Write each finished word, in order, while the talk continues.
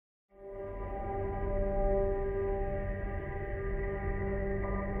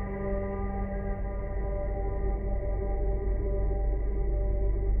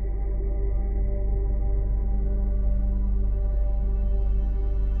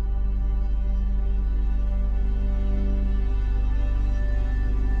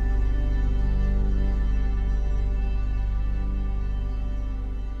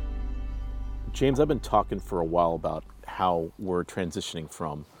James, I've been talking for a while about how we're transitioning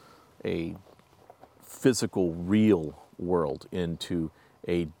from a physical, real world into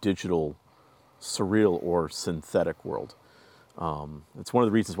a digital, surreal, or synthetic world. It's one of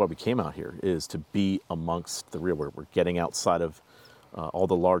the reasons why we came out here, is to be amongst the real world. We're getting outside of all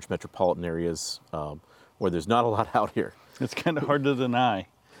the large metropolitan areas where there's not a lot out here. It's kind of hard to deny.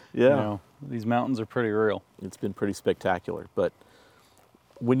 Yeah. You know, these mountains are pretty real. It's been pretty spectacular. But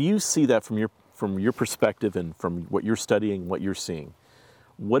when you see that from your perspective and from what you're studying, what you're seeing,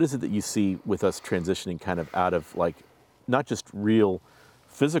 what is it that you see with us transitioning kind of out of, like, not just real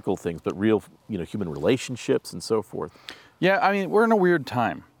physical things, but real, human relationships and so forth? Yeah, I mean, we're in a weird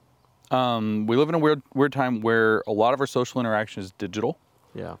time. We live in a weird time where a lot of our social interaction is digital.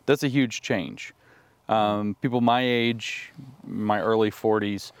 Yeah. That's a huge change. People my age, my early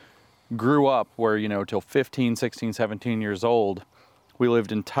 40s, grew up where, till 15, 16, 17 years old, we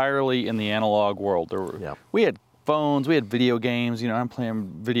lived entirely in the analog world. We had phones, we had video games, I'm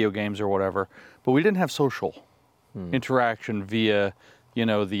playing video games or whatever, but we didn't have social interaction via,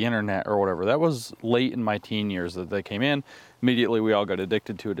 the internet or whatever. That was late in my teen years that they came in. Immediately we all got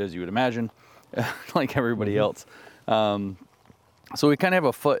addicted to it, as you would imagine, like everybody else. So we kind of have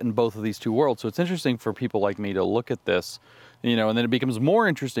a foot in both of these two worlds. So it's interesting for people like me to look at this, and then it becomes more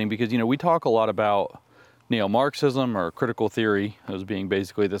interesting because, we talk a lot about neo-Marxism or critical theory as being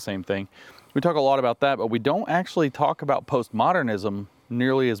basically the same thing. We talk a lot about that, but we don't actually talk about postmodernism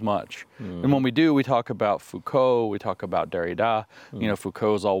nearly as much. And when we do, we talk about Foucault, we talk about Derrida.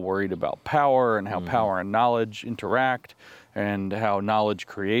 Foucault's all worried about power and how power and knowledge interact, and how knowledge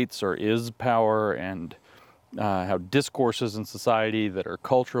creates or is power, and how discourses in society that are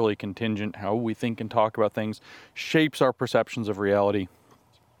culturally contingent, how we think and talk about things, shapes our perceptions of reality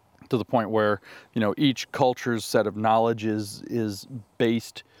to the point where, each culture's set of knowledge is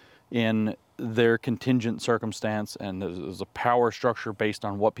based in their contingent circumstance, and there's a power structure based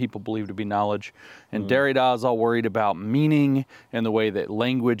on what people believe to be knowledge. And Derrida is all worried about meaning and the way that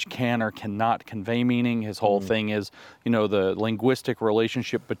language can or cannot convey meaning. His whole thing is, the linguistic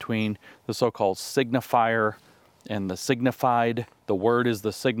relationship between the so-called signifier and the signified. The word is the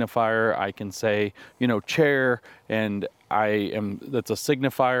signifier. I can say, chair, and that's a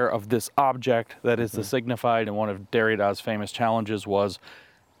signifier of this object that is the signified. And one of Derrida's famous challenges was,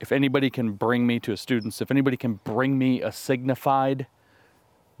 if anybody can bring me a signified,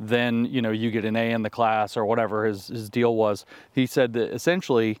 then, you get an A in the class or whatever his deal was. He said that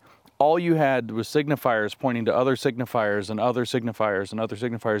essentially all you had was signifiers pointing to other signifiers and other signifiers and other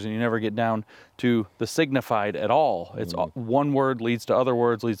signifiers, and you never get down to the signified at all. It's one word leads to other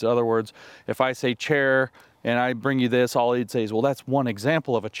words, leads to other words. If I say chair and I bring you this, all he'd say is, well, that's one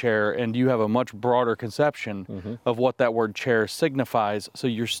example of a chair, and you have a much broader conception of what that word chair signifies. So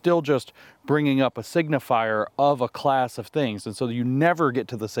you're still just bringing up a signifier of a class of things, and so you never get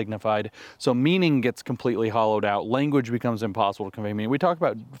to the signified. So meaning gets completely hollowed out. Language becomes impossible to convey meaning. We talk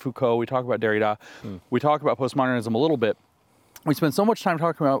about Foucault, we talk about Derrida, we talk about postmodernism a little bit. We spend so much time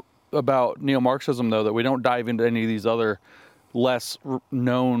talking about neo-Marxism, though, that we don't dive into any of these other less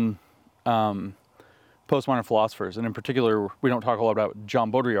known postmodern philosophers, and in particular, we don't talk a lot about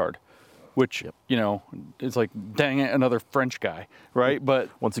Jean Baudrillard, which, it's like, dang it, another French guy, right? But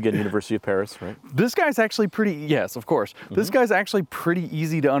once again, University of Paris, right? This guy's actually yes, of course. This guy's actually pretty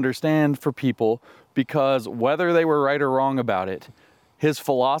easy to understand for people, because whether they were right or wrong about it, his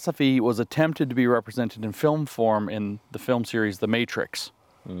philosophy was attempted to be represented in film form in the film series The Matrix.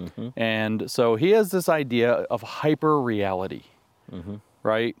 And so he has this idea of hyper-reality,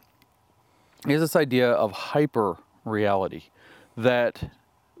 right? He has this idea of hyper-reality, that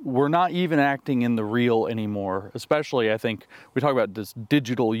we're not even acting in the real anymore. Especially, I think, we talk about this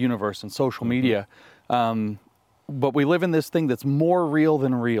digital universe and social media, but we live in this thing that's more real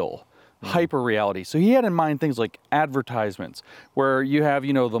than real, hyper-reality. So he had in mind things like advertisements, where you have,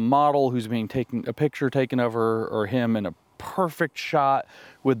 the model who's being a picture taken of her or him in a perfect shot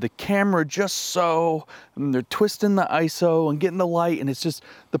with the camera just so, and they're twisting the ISO and getting the light, and it's just,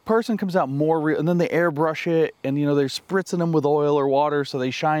 the person comes out more real, and then they airbrush it, and they're spritzing them with oil or water so they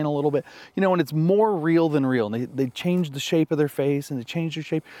shine a little bit, and it's more real than real. And they change the shape of their face, and they change their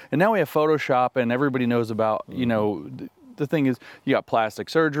shape, and now we have Photoshop, and everybody knows about, the thing is, you got plastic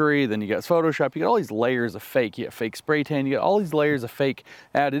surgery, then you got Photoshop, you got all these layers of fake, you got fake spray tan, you got all these layers of fake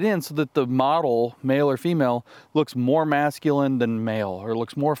added in so that the model, male or female, looks more masculine than male, or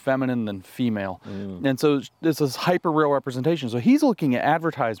looks more feminine than female. And so this is hyper-real representation. So he's looking at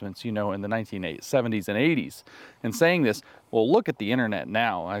advertisements, in the 1970s and 80s, and saying this, well, look at the internet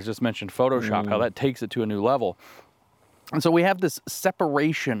now. I just mentioned Photoshop, how that takes it to a new level. And so we have this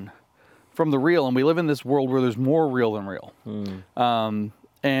separation from the real, and we live in this world where there's more real than real.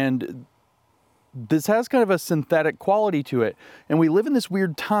 And this has kind of a synthetic quality to it. And we live in this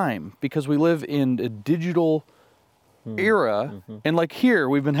weird time because we live in a digital era. And like here,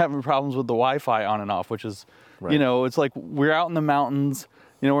 we've been having problems with the Wi-Fi on and off, which is, Right. you know, it's like we're out in the mountains,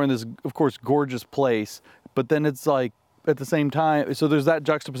 you know, we're in this, of course, gorgeous place, but then it's like at the same time, so there's that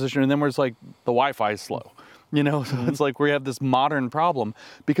juxtaposition, and then where it's like the Wi-Fi is slow, you know, so it's like we have this modern problem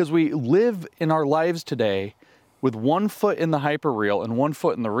because we live in our lives today with 1 foot in the hyperreal and 1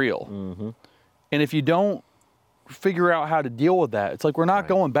 foot in the real. And if you don't figure out how to deal with that, it's like we're not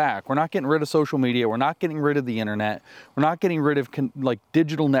going back. We're not getting rid of social media. We're not getting rid of the internet. We're not getting rid of like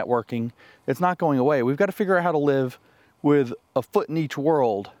digital networking. It's not going away. We've got to figure out how to live with a foot in each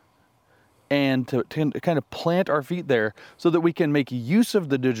world and to kind of plant our feet there so that we can make use of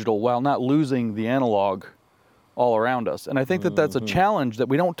the digital while not losing the analog all around us. And I think that that's a challenge that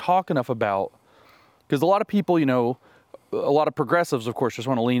we don't talk enough about, because a lot of people, you know, a lot of progressives, of course, just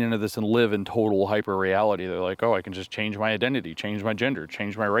want to lean into this and live in total hyper reality. They're like, oh, I can just change my identity, change my gender,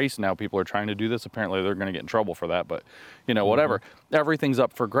 change my race. Now people are trying to do this. Apparently they're going to get in trouble for that, but you know, whatever. Everything's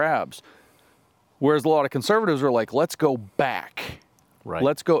up for grabs. Whereas a lot of conservatives are like, let's go back. Right.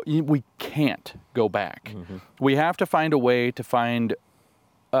 Let's go. We can't go back. We have to find a way to find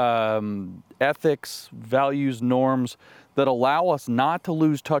ethics, values, norms that allow us not to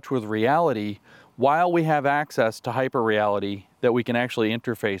lose touch with reality while we have access to hyper reality that we can actually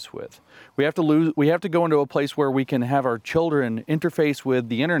interface with. We have to go into a place where we can have our children interface with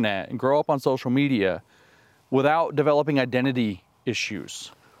the internet and grow up on social media without developing identity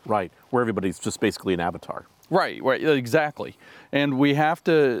issues. Right, where everybody's just basically an avatar. Right, exactly. And we have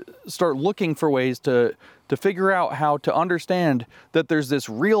to start looking for ways to figure out how to understand that there's this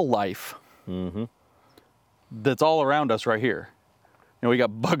real life that's all around us right here. You know, we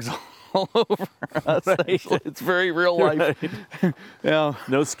got bugs all over us. It's very real life. Yeah.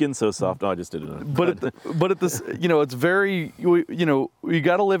 No skin so soft. No, I just did it. But at this, you know, it's very, you know, you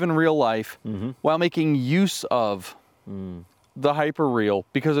got to live in real life while making use of the hyper real,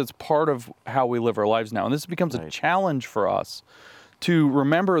 because it's part of how we live our lives now. And this becomes a challenge for us to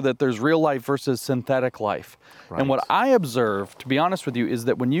remember that there's real life versus synthetic life. And what I observe, to be honest with you, is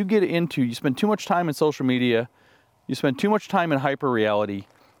that when you get into, you spend too much time in social media, you spend too much time in hyper reality,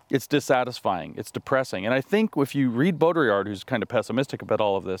 it's dissatisfying, it's depressing. And I think if you read Baudrillard, who's kind of pessimistic about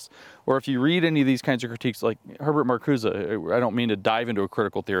all of this, or if you read any of these kinds of critiques, like Herbert Marcuse, I don't mean to dive into a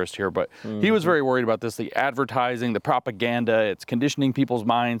critical theorist here, but he was very worried about this, the advertising, the propaganda, it's conditioning people's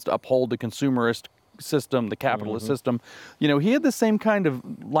minds to uphold the consumerist system, the capitalist system. You know, he had the same kind of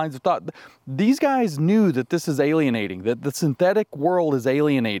lines of thought. These guys knew that this is alienating, that the synthetic world is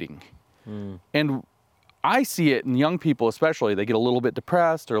alienating. And I see it in young people especially. They get a little bit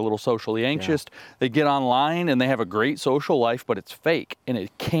depressed or a little socially anxious. They get online and they have a great social life, but it's fake and it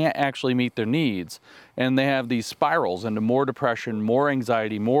can't actually meet their needs. And they have these spirals into more depression, more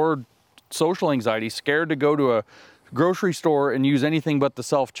anxiety, more social anxiety, scared to go to a grocery store and use anything but the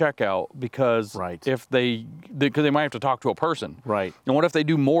self-checkout because if because they might have to talk to a person. Right. And what if they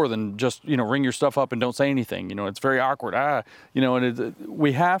do more than just, you know, ring your stuff up and don't say anything? You know, it's very awkward. You know, and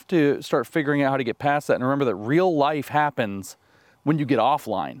we have to start figuring out how to get past that and remember that real life happens when you get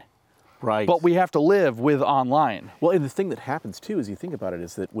offline. Right. But we have to live with online. Well, and the thing that happens too, as you think about it,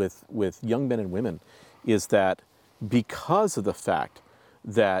 is that with young men and women, is that because of the fact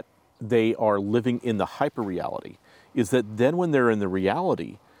that they are living in the hyper reality, is that then when they're in the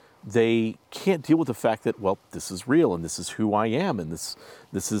reality, they can't deal with the fact that, well, this is real and this is who I am and this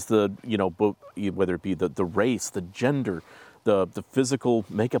is the, you know, whether it be the race, the gender, the physical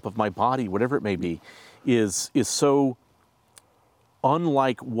makeup of my body, whatever it may be, is so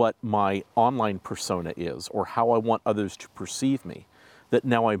unlike what my online persona is or how I want others to perceive me, that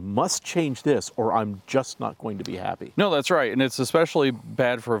now I must change this or I'm just not going to be happy. No, that's right. And it's especially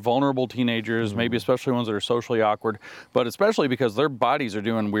bad for vulnerable teenagers, maybe especially ones that are socially awkward, but especially because their bodies are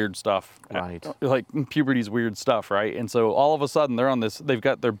doing weird stuff. Right. Like puberty's weird stuff, right? And so all of a sudden they're on this,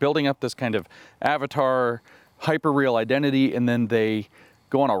 they're building up this kind of avatar, hyper-real identity, and then they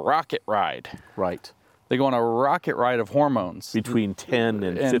go on a rocket ride. Right. They go on a rocket ride of hormones. Between 10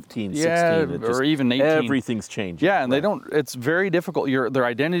 and 15, 16. Or even 18. Everything's changing. Yeah, and it's very difficult. Their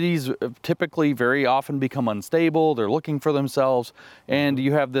identities typically very often become unstable. They're looking for themselves. And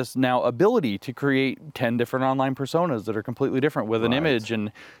you have this now ability to create 10 different online personas that are completely different with an image.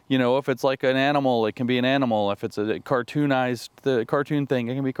 And, you know, if it's like an animal, it can be an animal. If it's a the cartoon thing,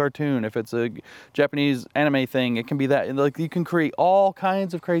 it can be cartoon. If it's a Japanese anime thing, it can be that. And like you can create all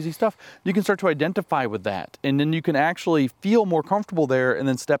kinds of crazy stuff. You can start to identify with with that. And then you can actually feel more comfortable there and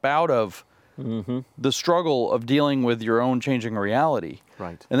then step out of the struggle of dealing with your own changing reality.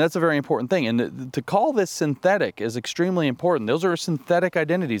 Right. And that's a very important thing. And to call this synthetic is extremely important. Those are synthetic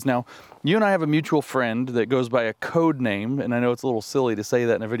identities. Now, you and I have a mutual friend that goes by a code name, and I know it's a little silly to say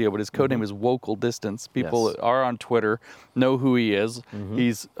that in a video, but his code name is Vocal Distance. People that are on Twitter know who he is.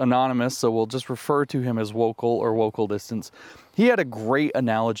 He's anonymous, so we'll just refer to him as Vocal or Vocal Distance. He had a great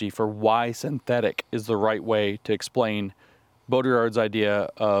analogy for why synthetic is the right way to explain Baudrillard's idea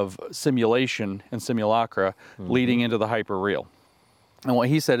of simulation and simulacra leading into the hyper-real. And what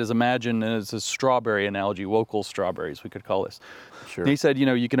he said is, imagine, and it's a strawberry analogy, vocal strawberries, we could call this. Sure. And he said,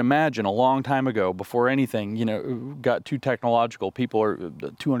 you can imagine a long time ago, before anything, got too technological, people are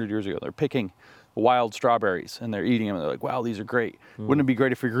 200 years ago, they're picking wild strawberries and they're eating them. And they're like, wow, these are great. Wouldn't it be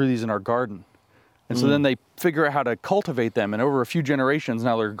great if we grew these in our garden? And so then they figure out how to cultivate them. And over a few generations,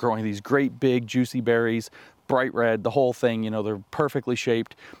 now they're growing these great big juicy berries, bright red, the whole thing, they're perfectly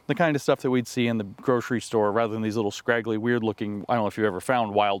shaped. The kind of stuff that we'd see in the grocery store rather than these little scraggly, weird looking, I don't know if you've ever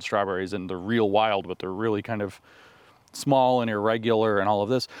found wild strawberries and they're real wild, but they're really kind of small and irregular and all of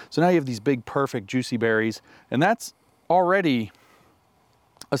this. So now you have these big, perfect, juicy berries. And that's already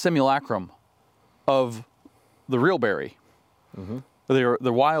a simulacrum of the real berry, the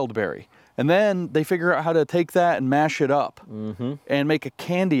wild berry. And then they figure out how to take that and mash it up and make a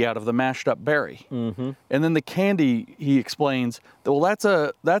candy out of the mashed up berry. And then the candy, he explains, that, well,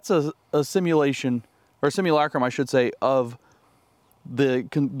 that's a simulation, or simulacrum, I should say, of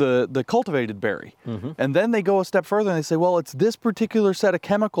the cultivated berry. And then they go a step further and they say, well, it's this particular set of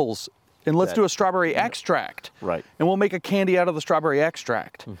chemicals, and let's do a strawberry extract. Right. And we'll make a candy out of the strawberry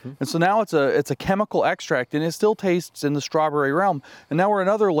extract. And so now it's a chemical extract, and it still tastes in the strawberry realm. And now we're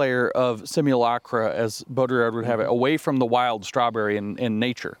another layer of simulacra, as Baudrillard would have it, away from the wild strawberry in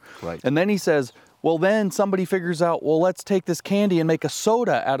nature. Right. And then he says, well, then somebody figures out, well, let's take this candy and make a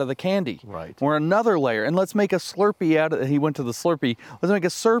soda out of the candy. Right. Or another layer, and let's make a Slurpee out of, he went to the Slurpee, let's make a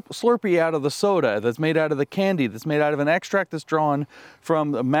Slurpee out of the soda that's made out of the candy, that's made out of an extract that's drawn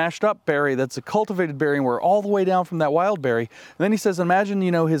from a mashed up berry, that's a cultivated berry, and we're all the way down from that wild berry. And then he says, imagine,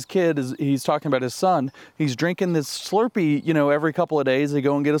 his kid, he's talking about his son, he's drinking this Slurpee, every couple of days, they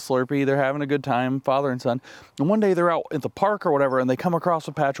go and get a Slurpee, they're having a good time, father and son, and one day they're out at the park or whatever, and they come across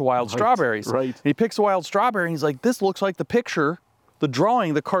a patch of wild strawberries. Right. He picks a wild strawberry and he's like, this looks like the picture, the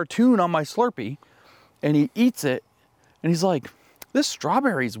drawing, the cartoon on my Slurpee. And he eats it and he's like, this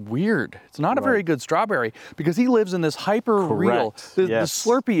strawberry's weird. It's not a very good strawberry, because he lives in this hyper real. The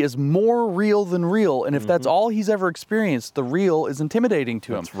Slurpee is more real than real. And if that's all he's ever experienced, the real is intimidating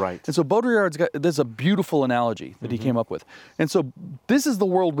to him. That's right. And so Baudrillard's got, this is a beautiful analogy that he came up with. And so this is the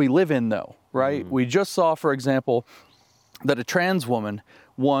world we live in though, right? We just saw, for example, that a trans woman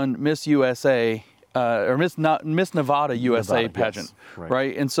won Miss USA, or Miss Nevada USA pageant,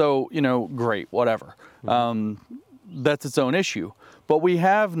 right? And so, great, whatever. That's its own issue. But we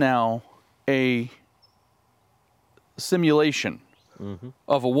have now a simulation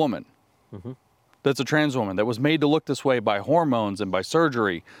of a woman that's a trans woman that was made to look this way by hormones and by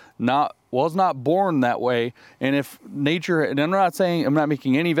surgery, was not born that way. And if nature, and I'm not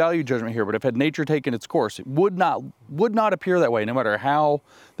making any value judgment here, but if had nature taken its course, it would not appear that way, no matter how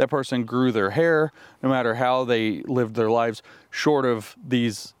that person grew their hair, no matter how they lived their lives, short of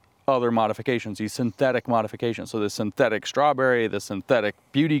these other modifications, these synthetic modifications. So the synthetic strawberry, the synthetic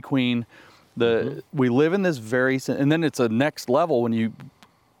beauty queen, we live in this and then it's a next level when you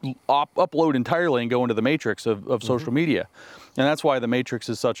upload entirely and go into the matrix of social media. And that's why the matrix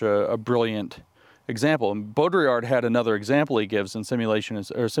is such a brilliant example. And Baudrillard had another example he gives in Simulacra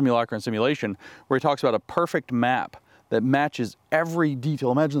and Simulation, where he talks about a perfect map that matches every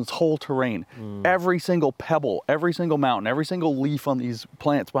detail. Imagine this whole terrain. Every single pebble, every single mountain, every single leaf on these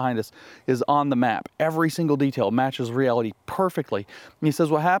plants behind us is on the map. Every single detail matches reality perfectly. And he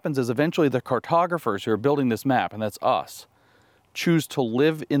says what happens is eventually the cartographers who are building this map, and that's us, choose to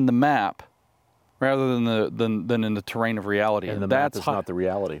live in the map rather than in the terrain of reality. And the map is not the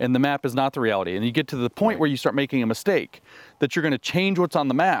reality. And the map is not the reality. And you get to the point where you start making a mistake, that you're going to change what's on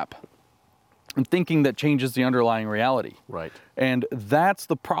the map and thinking that changes the underlying reality. Right. And that's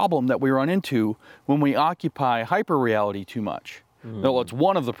the problem that we run into when we occupy hyper-reality too much. Well, it's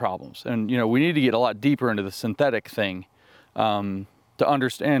one of the problems. And, we need to get a lot deeper into the synthetic thing to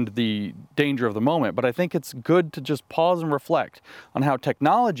understand the danger of the moment. But I think it's good to just pause and reflect on how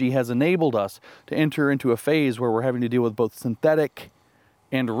technology has enabled us to enter into a phase where we're having to deal with both synthetic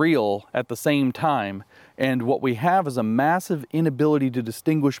and real at the same time. And what we have is a massive inability to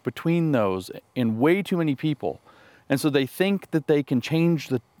distinguish between those in way too many people. And so they think that they can change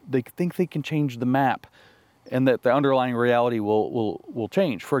think they can change the map, and that the underlying reality will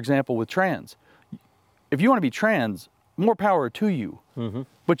change. For example, with trans, if you want to be trans, more power to you,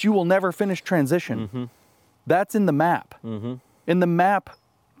 but you will never finish transition. That's in the map. In the map,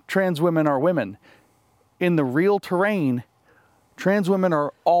 trans women are women. In the real terrain, trans women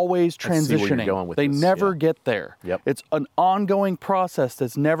are always transitioning. I see where you're going with they this, never yeah. get there. Yep. It's an ongoing process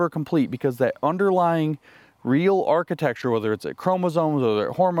that's never complete, because that underlying real architecture, whether it's at chromosomes, whether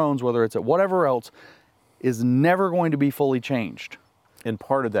it's at hormones, whether it's at whatever else, is never going to be fully changed. And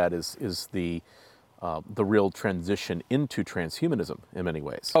part of that is the real transition into transhumanism in many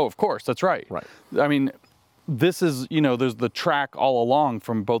ways. Oh, of course, that's right. Right. I mean, this is, there's the track all along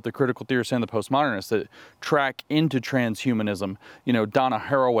from both the critical theorists and the postmodernists that track into transhumanism. Donna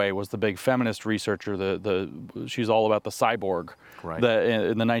Haraway was the big feminist researcher. She's all about the cyborg. Right.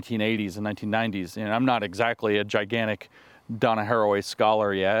 In the 1980s and 1990s. And I'm not exactly a gigantic Donna Haraway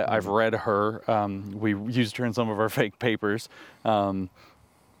scholar yet. I've read her. We used her in some of our fake papers.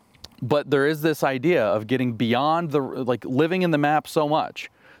 But there is this idea of getting beyond living in the map so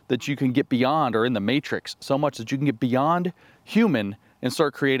much that you can get beyond, or in the matrix so much that you can get beyond human and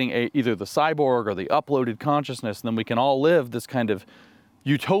start creating either the cyborg or the uploaded consciousness. And then we can all live this kind of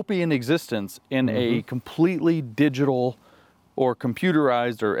utopian existence in a completely digital or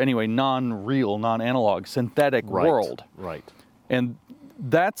computerized, or anyway, non-real, non-analog, synthetic world. Right. And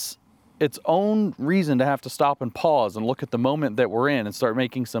that's its own reason to have to stop and pause and look at the moment that we're in and start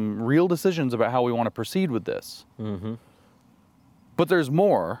making some real decisions about how we want to proceed with this. But there's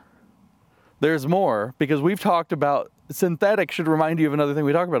more. There's more, because we've talked about synthetic should remind you of another thing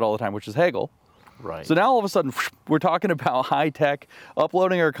we talk about all the time, which is Hegel. Right. So now all of a sudden we're talking about high tech,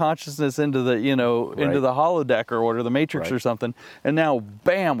 uploading our consciousness into the, into the holodeck or the matrix or something. And now,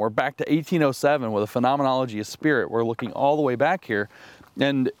 bam, we're back to 1807 with a phenomenology of spirit. We're looking all the way back here.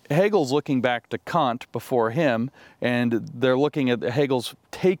 And Hegel's looking back to Kant before him, and they're looking at Hegel's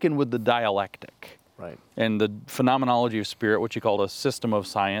taken with the dialectic. Right. And the phenomenology of spirit, which he called a system of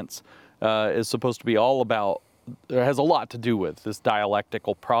science, is supposed to be all about, it has a lot to do with this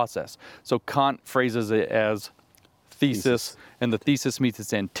dialectical process. So Kant phrases it as thesis, and the thesis meets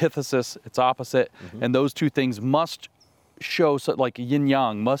its antithesis, its opposite, and those two things must show, like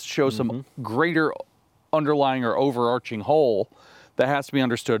yin-yang, must show some greater underlying or overarching whole that has to be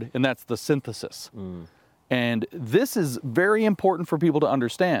understood, and that's the synthesis. And this is very important for people to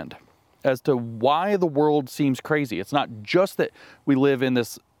understand as to why the world seems crazy. It's not just that we live in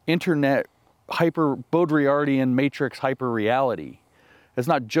this internet hyper Baudrillardian matrix hyper reality. It's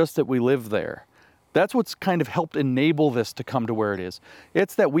not just that we live there. That's what's kind of helped enable this to come to where it is.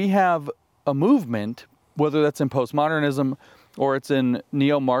 It's that we have a movement, whether that's in postmodernism or it's in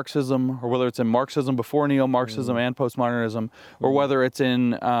neo-Marxism, or whether it's in Marxism before neo-Marxism and postmodernism, or whether it's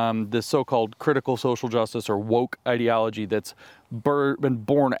in this so-called critical social justice or woke ideology that's been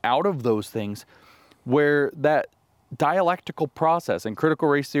born out of those things, where that dialectical process in critical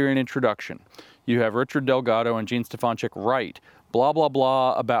race theory and introduction, you have Richard Delgado and Jean Stefanczyk write blah, blah,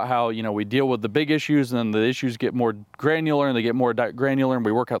 blah about how, we deal with the big issues and then the issues get more granular and they get more granular and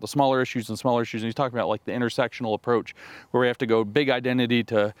we work out the smaller issues and smaller issues. And he's talking about like the intersectional approach where we have to go big identity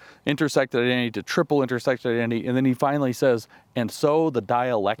to intersected identity to triple intersected identity. And then he finally says, and so the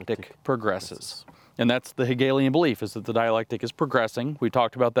dialectic progresses. And that's the Hegelian belief, is that the dialectic is progressing. We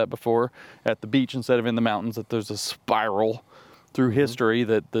talked about that before at the beach instead of in the mountains, that there's a spiral through history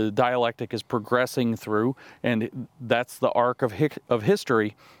that the dialectic is progressing through, and that's the arc of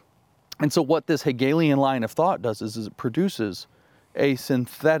history. And so what this Hegelian line of thought does is it produces a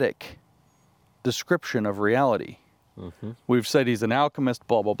synthetic description of reality. We've said he's an alchemist,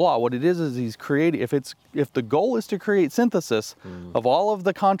 blah, blah, blah. What it is he's creating, if the goal is to create synthesis of all of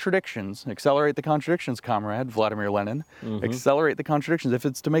the contradictions, accelerate the contradictions, comrade, Vladimir Lenin, accelerate the contradictions. If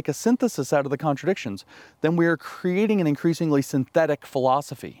it's to make a synthesis out of the contradictions, then we are creating an increasingly synthetic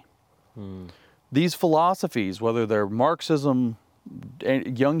philosophy. These philosophies, whether they're Marxism,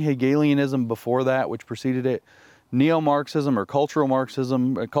 young Hegelianism before that, which preceded it, neo-Marxism or cultural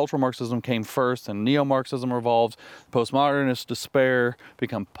Marxism came first, and neo-Marxism evolves. Postmodernists despair,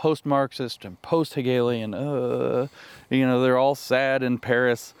 become post-Marxist and post-Hegelian. They're all sad in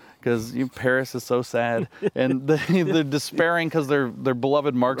Paris because Paris is so sad, and they're despairing because their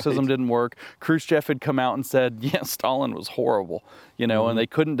beloved Marxism didn't work. Khrushchev had come out and said, yeah, Stalin was horrible, and they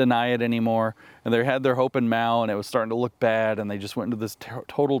couldn't deny it anymore. And they had their hope in Mao, and it was starting to look bad, and they just went into this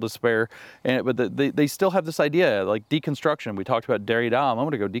total despair. But they still have this idea, like deconstruction. We talked about Derrida a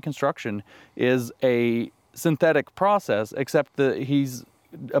moment ago. Deconstruction is a synthetic process, except that he's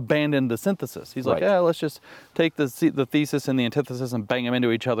abandoned the synthesis. He's like, Right. yeah, let's just take the thesis and the antithesis and bang them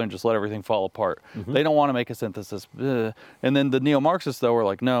into each other and just let everything fall apart. They don't want to make a synthesis. Ugh. And then the neo-Marxists, though, were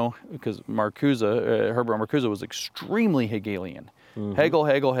like, no, because Herbert Marcuse was extremely Hegelian. Hegel,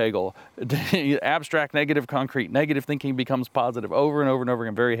 abstract, negative, concrete. Negative thinking becomes positive over and over and over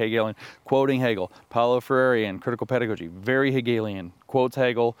again. Very Hegelian. Quoting Hegel. Paulo Freire in Critical Pedagogy. Very Hegelian. Quotes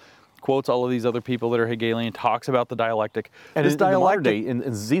Hegel. Quotes all of these other people that are Hegelian. Talks about the dialectic. And this in the modern dialectic, day, in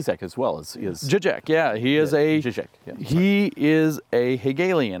Zizek as well is Zizek, yeah, he is Zizek, yeah, he is a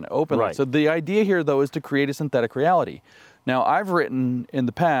Hegelian openly. Right. So the idea here, though, is to create a synthetic reality. Now, I've written in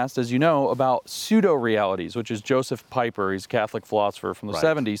the past, as you know, about pseudo-realities, which is Joseph Piper. He's a Catholic philosopher from the Right,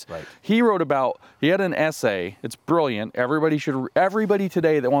 70s. right. He had an essay. It's brilliant. Everybody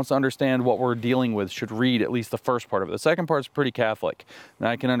today that wants to understand what we're dealing with should read at least the first part of it. The second part's pretty Catholic, and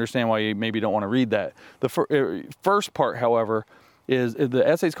I can understand why you maybe don't want to read that. The first part, however, is the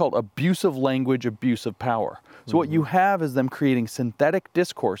essay's called Abusive Language, Abuse of Power. So what you have is them creating synthetic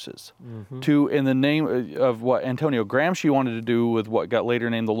discourses to, in the name of what Antonio Gramsci wanted to do with what got later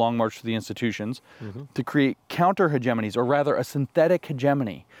named the Long March to the Institutions, to create counter-hegemonies, or rather a synthetic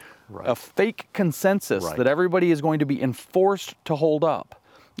hegemony, a fake consensus that everybody is going to be enforced to hold up.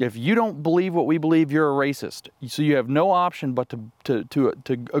 If you don't believe what we believe, you're a racist. So you have no option but to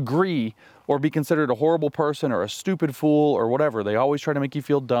agree or be considered a horrible person or a stupid fool or whatever. They always try to make you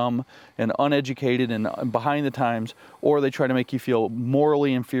feel dumb and uneducated and behind the times, or they try to make you feel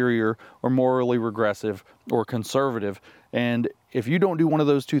morally inferior or morally regressive or conservative. And if you don't do one of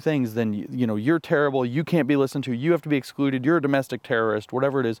those two things, then you're terrible, you can't be listened to, you have to be excluded, you're a domestic terrorist,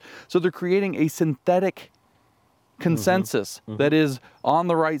 whatever it is. So they're creating a synthetic consensus that is on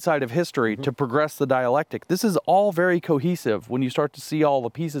the right side of history to progress the dialectic. This is all very cohesive when you start to see all the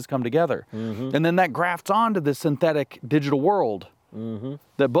pieces come together. And then that grafts onto this synthetic digital world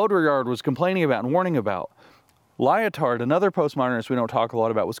that Baudrillard was complaining about and warning about. Lyotard, another postmodernist we don't talk a lot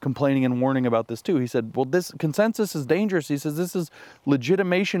about, was complaining and warning about this too. He said, well, this consensus is dangerous. He says this is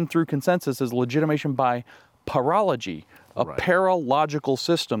legitimation through consensus is legitimation by paralogy, a paralogical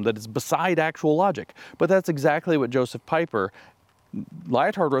system that is beside actual logic. But that's exactly what Joseph Piper,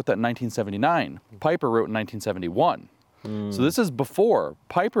 Lyotard wrote that in 1979. Piper wrote in 1971. So this is before.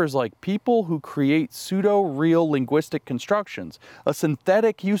 Piper's like people who create pseudo-real linguistic constructions, a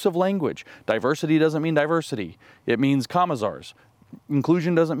synthetic use of language. Diversity doesn't mean diversity. It means commissars.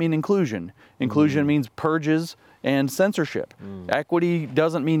 Inclusion doesn't mean inclusion. Inclusion means purges and censorship. Equity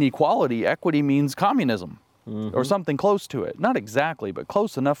doesn't mean equality. Equity means communism. Or something close to it. Not exactly, but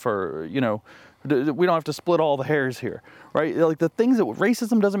close enough for, we don't have to split all the hairs here, right? Like the things that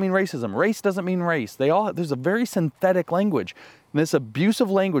racism doesn't mean racism. Race doesn't mean race. There's a very synthetic language. And this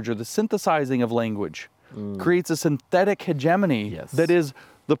abusive language, or the synthesizing of language, creates a synthetic hegemony that is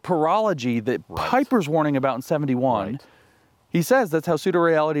the paralogy that Piper's warning about in 71. He says that's how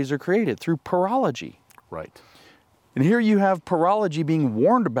pseudo-realities are created, through paralogy. Right. And here you have paralogy being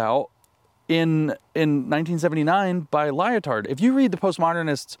warned about in 1979 by Lyotard. If you read the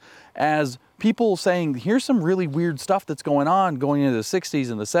postmodernists as people saying, here's some really weird stuff that's going into the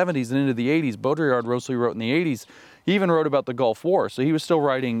 60s and the 70s and into the 80s. Baudrillard mostly wrote in the 80s. He even wrote about the Gulf War, so he was still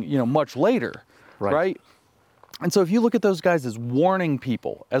writing, much later, right? And so if you look at those guys as warning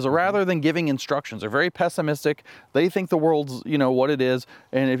people, as rather than giving instructions, they're very pessimistic. They think the world's, what it is,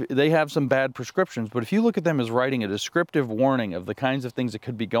 and if they have some bad prescriptions. But if you look at them as writing a descriptive warning of the kinds of things that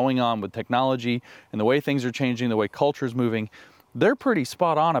could be going on with technology and the way things are changing, the way culture is moving, they're pretty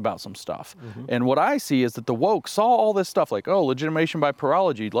spot on about some stuff. And what I see is that the woke saw all this stuff like, legitimation by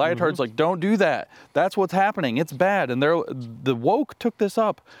paralogy. Lyotard's like, don't do that. That's what's happening. It's bad. And the woke took this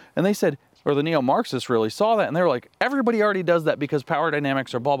up and they said, or the neo-Marxists really saw that, and they were like, everybody already does that because power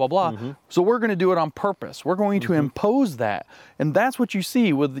dynamics are blah, blah, blah. So we're going to do it on purpose. We're going to impose that. And that's what you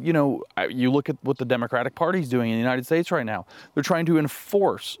see with, you look at what the Democratic Party's doing in the United States right now. They're trying to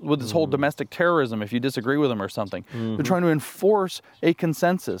enforce with this whole domestic terrorism, if you disagree with them or something. They're trying to enforce a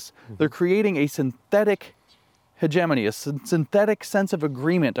consensus. They're creating a synthetic hegemony, a synthetic sense of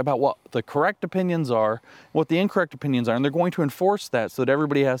agreement about what the correct opinions are, what the incorrect opinions are, and they're going to enforce that so that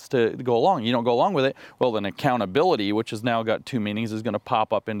everybody has to go along. You don't go along with it, well, then accountability, which has now got two meanings, is going to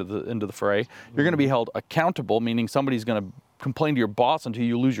pop up into the fray. You're going to be held accountable, meaning somebody's going to complain to your boss until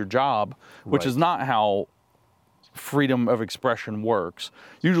you lose your job, which is not how freedom of expression works,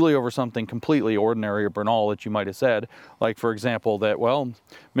 usually over something completely ordinary or banal that you might have said, like, for example, that,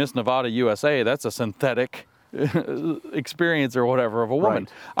 Miss Nevada USA, that's a synthetic experience or whatever of a woman.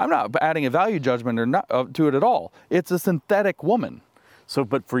 I'm not adding a value judgment or not to it at all. It's a synthetic woman. So,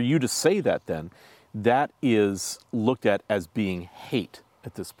 but for you to say that then, that is looked at as being hate.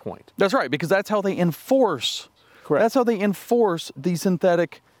 at this point. That's right, because that's how they enforce. Correct. That's how they enforce the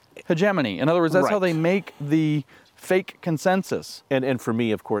synthetic hegemony. In other words, that's how Right. they make the fake consensus. And for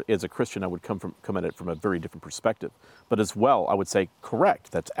me, of course, as a Christian, I would come at it from a very different perspective. But as well, I would say,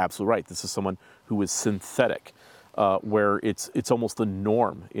 correct. That's absolutely right. This is someone who is synthetic, where it's almost the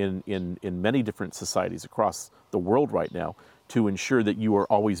norm in many different societies across the world right now to ensure that you are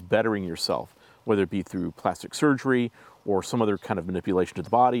always bettering yourself, whether it be through plastic surgery or some other kind of manipulation to the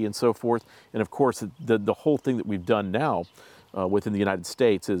body and so forth. And of course, the whole thing that we've done now within the United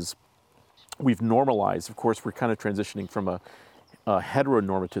States is we've normalized. Of course, we're kind of transitioning from a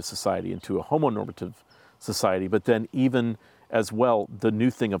heteronormative society into a homonormative society, but then even as well, the new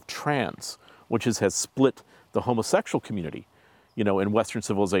thing of trans, which has split the homosexual community, in Western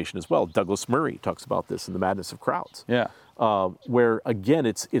civilization as well. Douglas Murray talks about this in The Madness of Crowds. Yeah. Where again,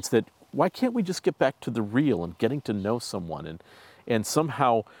 it's that why can't we just get back to the real and getting to know someone and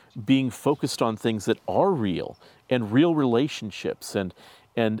somehow being focused on things that are real and real relationships and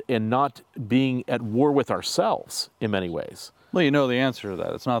not being at war with ourselves in many ways. Well, you know the answer to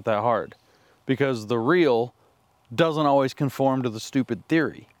that. It's not that hard. Because the real doesn't always conform to the stupid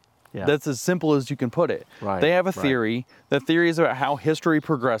theory. Yeah. That's as simple as you can put it. Right, They have a right. theory. The theory is about how history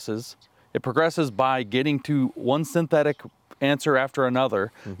progresses. It progresses by getting to one synthetic answer after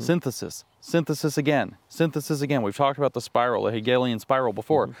another. Mm-hmm. Synthesis. Synthesis again. Synthesis again. We've talked about the spiral, the Hegelian spiral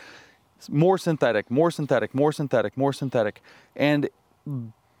before. Mm-hmm. More synthetic, more synthetic, more synthetic, more synthetic. And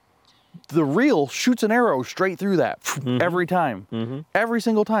the real shoots an arrow straight through that every time, every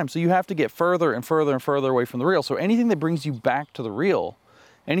single time. So you have to get further and further and further away from the real. So anything that brings you back to the real,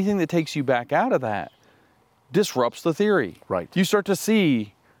 anything that takes you back out of that, disrupts the theory. Right. You start to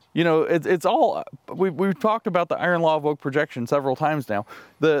see, it's all, we've talked about the iron law of woke projection several times now.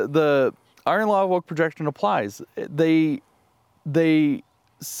 The iron law of woke projection applies. They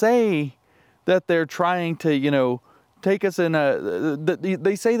say that they're trying to, take us in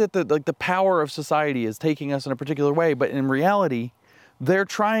they say that the power of society is taking us in a particular way, but in reality, they're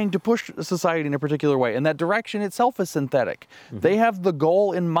trying to push society in a particular way, and that direction itself is synthetic. They have the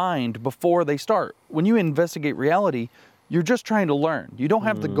goal in mind before they start. When you investigate reality, you're just trying to learn. You don't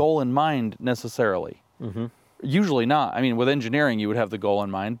have the goal in mind necessarily. Usually not. I mean, with engineering, you would have the goal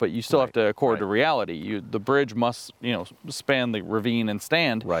in mind, but you still have to accord to reality. The bridge must, span the ravine and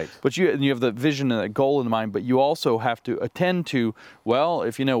stand. Right. But you have the vision and the goal in mind, but you also have to attend to, well,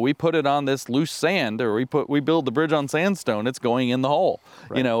 if, we put it on this loose sand, or we build the bridge on sandstone, it's going in the hole.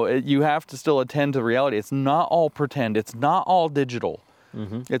 Right. You have to still attend to reality. It's not all pretend. It's not all digital.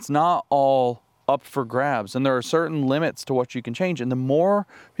 It's not all up for grabs, and there are certain limits to what you can change. And the more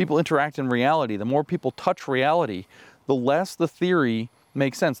people interact in reality, the more people touch reality, the less the theory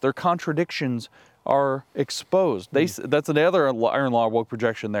makes sense. Their contradictions are exposed. That's another iron law of woke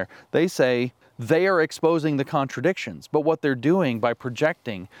projection there. They say they are exposing the contradictions, but what they're doing by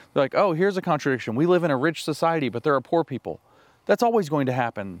projecting, they're like, oh, here's a contradiction. We live in a rich society, but there are poor people. That's always going to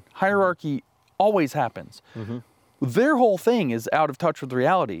happen. Hierarchy always happens. Their whole thing is out of touch with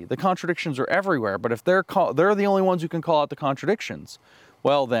reality. The contradictions are everywhere, but if they're the only ones who can call out the contradictions,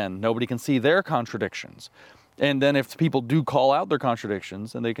 well then, nobody can see their contradictions. And then if people do call out their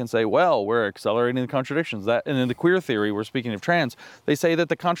contradictions, and they can say, well, we're accelerating the contradictions. And in the queer theory, we're speaking of trans, they say that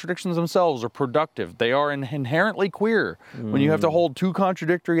the contradictions themselves are productive. They are inherently queer. When you have to hold two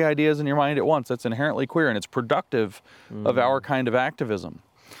contradictory ideas in your mind at once, that's inherently queer, and it's productive of our kind of activism.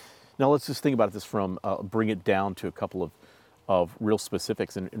 Now let's just think about this from, bring it down to a couple of real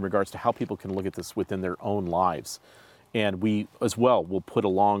specifics in regards to how people can look at this within their own lives. And we, as well, will put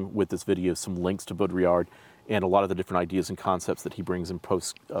along with this video some links to Baudrillard and a lot of the different ideas and concepts that he brings in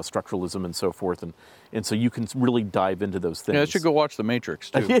post-structuralism and so forth. And so you can really dive into those things. Yeah, I should go watch The Matrix,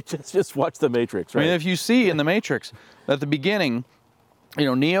 too. just watch The Matrix, right? I mean, if you see in The Matrix, at the beginning,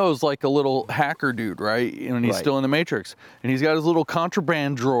 Neo's like a little hacker dude, right? And he's still in the Matrix. And he's got his little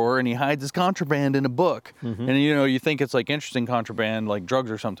contraband drawer, and he hides his contraband in a book. And, you think it's like interesting contraband, like drugs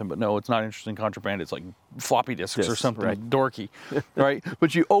or something, but no, it's not interesting contraband. It's like floppy disks or something dorky, right?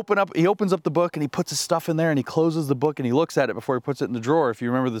 But he opens up the book, and he puts his stuff in there, and he closes the book, and he looks at it before he puts it in the drawer. If you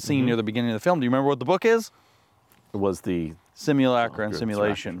remember the scene near the beginning of the film, do you remember what the book is? It was the Simulacra and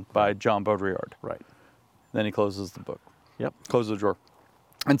Simulation by John Baudrillard. Right. Then he closes the book. Yep. Closes the drawer.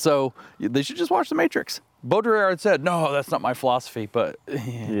 And so they should just watch The Matrix. Baudrillard said, no, that's not my philosophy, but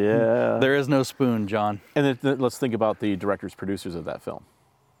yeah, there is no spoon, John. And then let's think about the directors, producers of that film.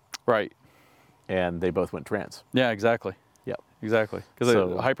 Right. And they both went trans. Yeah, exactly. Yep. Exactly. Because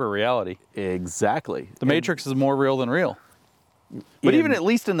of hyper-reality. Exactly. The Matrix is more real than real. But even at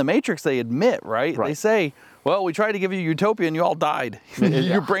least in The Matrix, they admit, right? They say, well, we tried to give you utopia and you all died.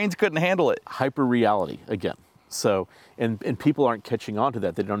 Your brains couldn't handle it. Hyper reality again. So, and people aren't catching on to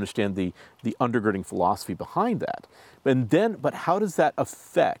that. They don't understand the undergirding philosophy behind that. But how does that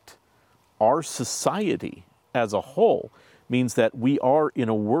affect our society as a whole? Means that we are in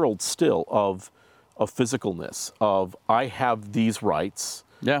a world still of physicalness, of I have these rights.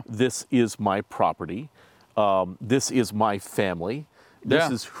 Yeah. This is my property. This is my family.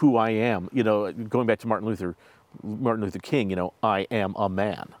 This is who I am. You know, going back to Martin Luther King, you know, I am a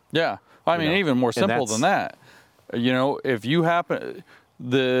man. Yeah. I mean, even more simple than that. You know, if you happen,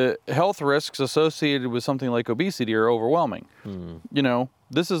 the health risks associated with something like obesity are overwhelming. You know,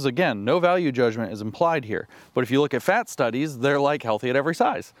 this is, again, no value judgment is implied here. But if you look at fat studies, they're like healthy at every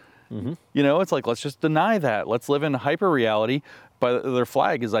size. You know, it's like, let's just deny that. Let's live in hyper reality. But their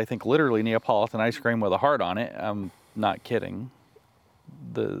flag is, I think, literally Neapolitan ice cream with a heart on it. I'm not kidding.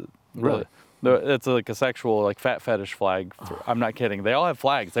 Really? It's like a sexual, like, fat fetish flag. I'm not kidding. They all have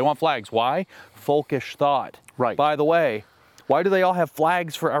flags. They want flags. Why? Folkish thought. Right. By the way, why do they all have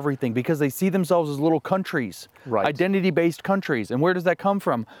flags for everything? Because they see themselves as little countries. Right. Identity-based countries. And where does that come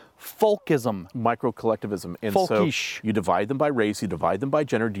from? Folkism. Micro-collectivism. And Folkish. so you divide them by race, you divide them by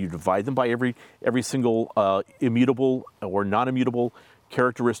gender, you divide them by every single immutable or non-immutable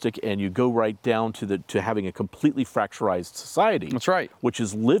characteristic, and you go right down to having a completely fracturized society. That's right. Which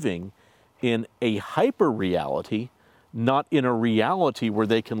is living in a hyper reality, not in a reality where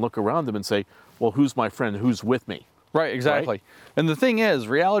they can look around them and say, well, who's my friend? Who's with me? Right, exactly. Right? And the thing is,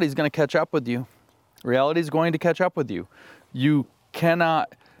 reality is going to catch up with you. Reality is going to catch up with you. You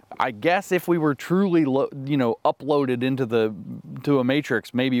cannot, I guess if we were truly, uploaded into a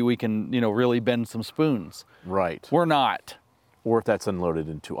matrix, maybe we can, really bend some spoons. Right. We're not. Or if that's uploaded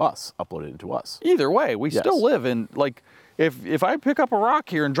into us. Either way, we still live in, like, if I pick up a rock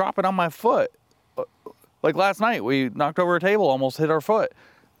here and drop it on my foot, like last night, we knocked over a table, almost hit our foot.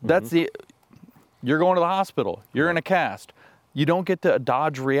 That's you're going to the hospital. You're in a cast. You don't get to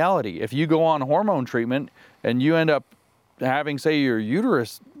dodge reality. If you go on hormone treatment and you end up having, say, your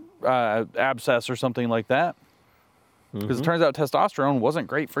uterus abscess or something like that, because it turns out testosterone wasn't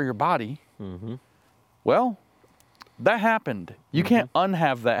great for your body, well, that happened. You can't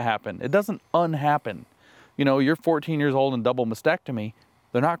unhave that happen. It doesn't unhappen. You're 14 years old and double mastectomy.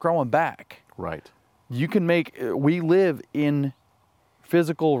 They're not growing back. Right. We live in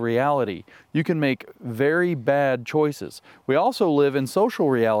physical reality. You can make very bad choices. We also live in social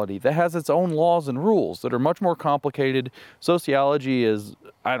reality that has its own laws and rules that are much more complicated. Sociology is,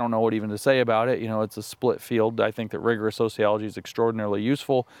 I don't know what even to say about it. It's a split field. I think that rigorous sociology is extraordinarily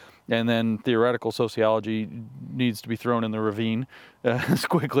useful. And then theoretical sociology needs to be thrown in the ravine as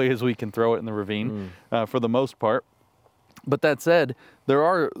quickly as we can throw it in the ravine for the most part. But that said, there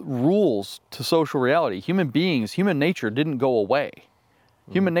are rules to social reality. Human nature didn't go away.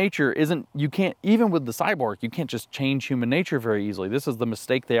 Human nature isn't, you can't, even with the cyborg, you can't just change human nature very easily. This is the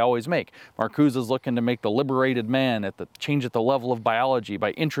mistake they always make. Marcuse is looking to make the liberated man change at the level of biology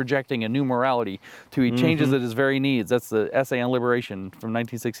by introjecting a new morality he changes at his very needs. That's the essay on liberation from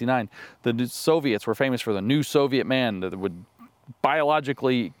 1969. The Soviets were famous for the new Soviet man that would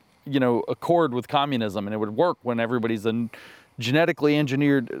biologically, accord with communism, and it would work when everybody's a genetically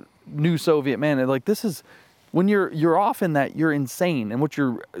engineered new Soviet man. And this is, when you're off in that, you're insane. And what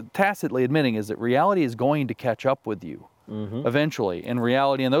you're tacitly admitting is that reality is going to catch up with you eventually. And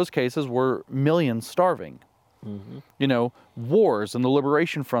reality in those cases were millions starving. Wars and the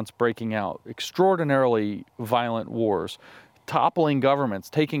liberation fronts breaking out, extraordinarily violent wars, toppling governments,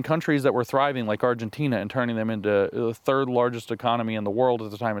 taking countries that were thriving like Argentina and turning them into the third largest economy in the world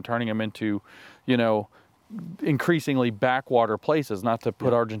at the time and turning them into, increasingly backwater places, not to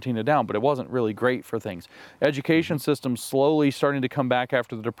put Argentina down, but it wasn't really great for things. Education systems slowly starting to come back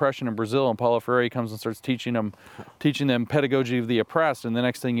after the Depression in Brazil, and Paulo Freire comes and starts teaching them pedagogy of the oppressed, and the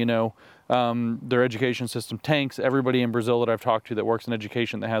next thing you know, their education system tanks. Everybody in Brazil that I've talked to that works in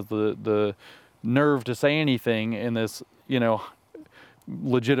education that has the nerve to say anything in this,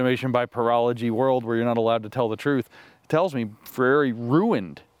 legitimation by parology world where you're not allowed to tell the truth, tells me Freire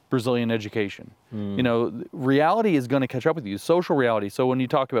ruined Brazilian education. Reality is going to catch up with you, social reality. So when you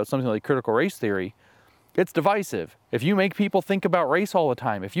talk about something like critical race theory, it's divisive. If you make people think about race all the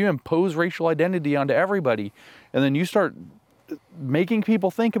time, if you impose racial identity onto everybody, and then you start making people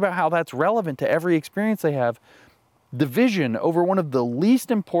think about how that's relevant to every experience they have, division over one of the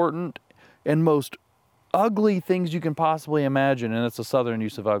least important and most ugly things you can possibly imagine, and it's a Southern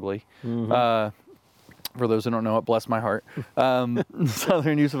use of ugly. For those who don't know it, bless my heart.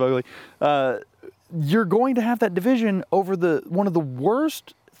 Southern use of ugly. You're going to have that division over one of the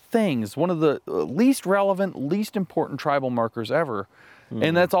worst things, one of the least relevant, least important tribal markers ever.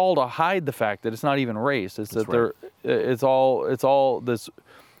 And that's all to hide the fact that it's not even race. It's that it's all this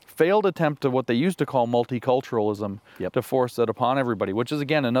failed attempt of what they used to call multiculturalism to force that upon everybody, which is,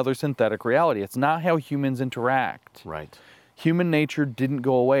 again, another synthetic reality. It's not how humans interact. Right. Human nature didn't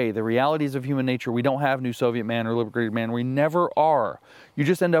go away. The realities of human nature, we don't have new Soviet man or liberated man. We never are. You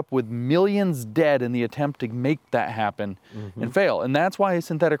just end up with millions dead in the attempt to make that happen and fail. And that's why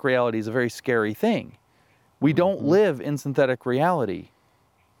synthetic reality is a very scary thing. We don't live in synthetic reality.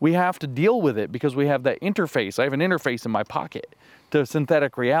 We have to deal with it because we have that interface. I have an interface in my pocket to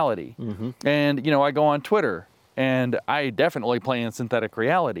synthetic reality. And, you know, I go on Twitter and I definitely play in synthetic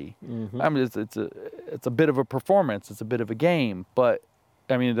reality. I mean, it's a bit of a performance. It's a bit of a game, but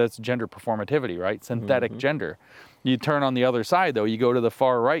I mean, that's gender performativity, right? Synthetic gender. You turn on the other side, though. You go to the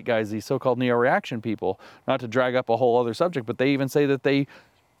far right guys, these so-called neo-reaction people, not to drag up a whole other subject, but they even say that they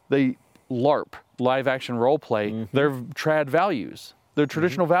LARP, live action role play, their trad values. Their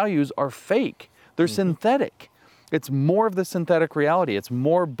traditional values are fake. They're synthetic. It's more of the synthetic reality. It's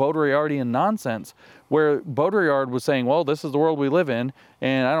more Baudrillardian nonsense, where Baudrillard was saying, well, this is the world we live in,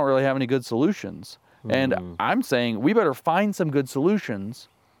 and I don't really have any good solutions. And I'm saying we better find some good solutions,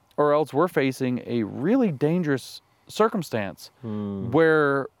 or else we're facing a really dangerous circumstance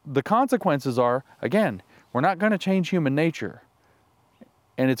where the consequences are, again, we're not going to change human nature,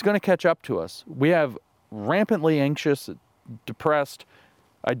 and it's going to catch up to us. We have rampantly anxious, depressed,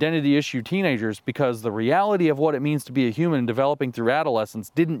 identity issue teenagers because the reality of what it means to be a human developing through adolescence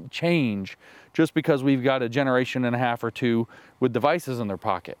didn't change just because we've got a generation and a half or two with devices in their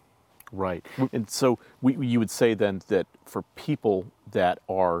pocket. Right. And so you would say then that for people that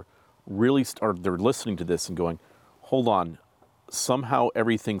are really, they're listening to this and going, hold on, somehow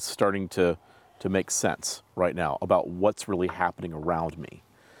everything's starting to make sense right now about what's really happening around me.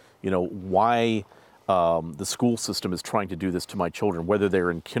 You know, why the school system is trying to do this to my children, whether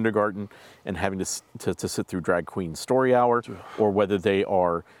they're in kindergarten and having to sit through drag queen story hour, or whether they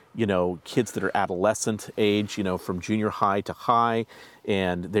are, you know, kids that are adolescent age, you know, from junior high to high,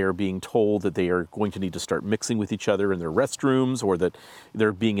 and they're being told that they are going to need to start mixing with each other in their restrooms, or that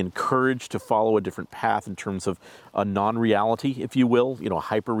they're being encouraged to follow a different path in terms of a non-reality, if you will, you know, a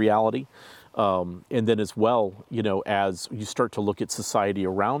hyper-reality. And then as well, you know, as you start to look at society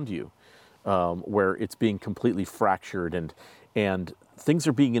around you, where it's being completely fractured and things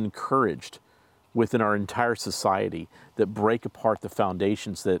are being encouraged within our entire society that break apart the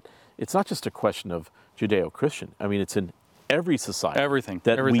foundations, that it's not just a question of Judeo-Christian. I mean, it's in every society. Everything.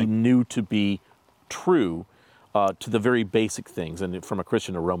 We knew to be true to the very basic things, and from a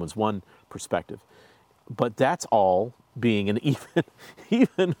Christian or Romans 1 perspective. But that's all being, and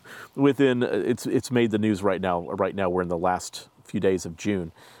even within, it's made the news right now. Right now, we're in the last few days of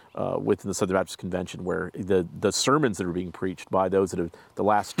June. Within the Southern Baptist Convention, where the sermons that are being preached by those that have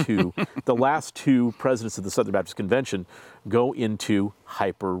the last two presidents of the Southern Baptist Convention go into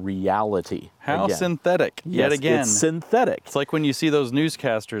hyper reality. How again. Synthetic yet again. It's synthetic. It's like when you see those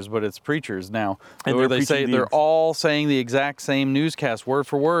newscasters, but it's preachers now, and where they say they're all saying the exact same newscast word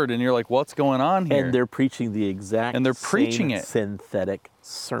for word, and you're like, what's going on here? And they're preaching the exact and they're preaching it. Synthetic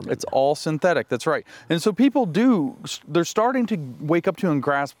sermon. It's all synthetic. That's right. And so people they're starting to wake up to and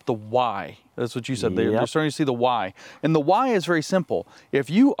grasp the why. That's what you said. They're starting to see the why. And the why is very simple. If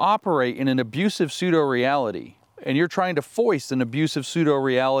you operate in an abusive pseudo-reality, and you're trying to foist an abusive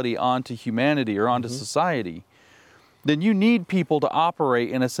pseudo-reality onto humanity or onto society, then you need people to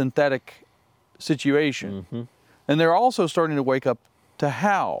operate in a synthetic situation. And they're also starting to wake up to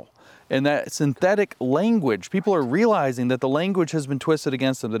how. And that synthetic language, people are realizing that the language has been twisted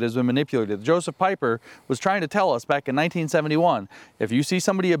against them, that has been manipulated. Joseph Piper was trying to tell us back in 1971, if you see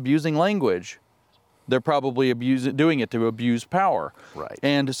somebody abusing language, they're probably doing it to abuse power. Right.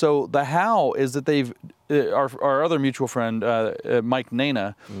 And so the how is that our other mutual friend, Mike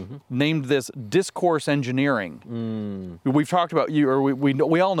Nana, named this discourse engineering. We've talked about,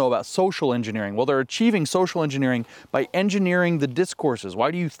 we all know about social engineering. Well, they're achieving social engineering by engineering the discourses.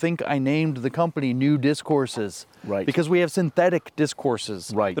 Why do you think I named the company New Discourses? Right. Because we have synthetic discourses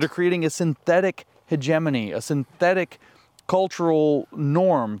that are creating a synthetic hegemony, a synthetic cultural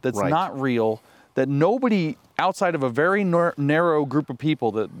norm that's not real, that nobody outside of a very narrow group of people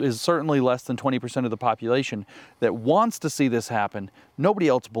that is certainly less than 20% of the population that wants to see this happen, nobody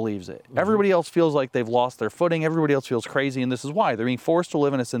else believes it. Everybody else feels like they've lost their footing. Everybody else feels crazy, and this is why. They're being forced to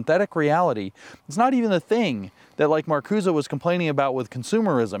live in a synthetic reality. It's not even the thing that like Marcuse was complaining about with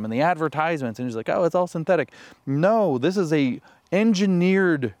consumerism and the advertisements, and he's like, oh, it's all synthetic. No, this is a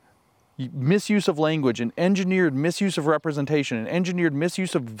engineered misuse of language, an engineered misuse of representation, an engineered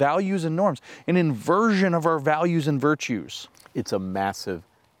misuse of values and norms, an inversion of our values and virtues. It's a massive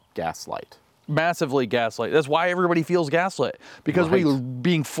gaslight. Massively gaslight. That's why everybody feels gaslit, because Right. we're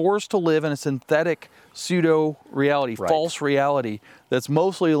being forced to live in a synthetic pseudo reality, Right. false reality that's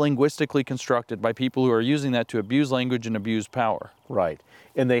mostly linguistically constructed by people who are using that to abuse language and abuse power. Right.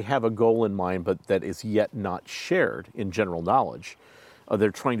 And they have a goal in mind, but that is yet not shared in general knowledge. They're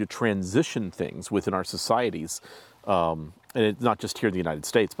trying to transition things within our societies, and it's not just here in the United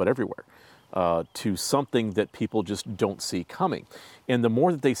States, but everywhere, to something that people just don't see coming. And the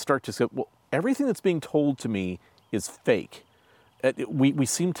more that they start to say, well, everything that's being told to me is fake. We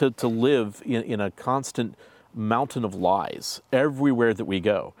seem to live in a constant mountain of lies everywhere that we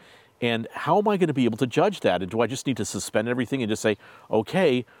go. And how am I going to be able to judge that? And do I just need to suspend everything and just say,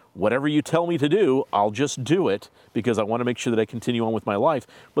 okay, whatever you tell me to do, I'll just do it because I want to make sure that I continue on with my life.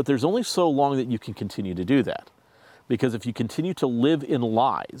 But there's only so long that you can continue to do that. Because if you continue to live in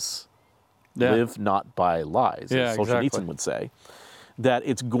lies, live not by lies, as Solzhenitsyn would say, that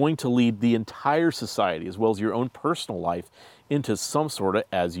it's going to lead the entire society, as well as your own personal life, into some sort of,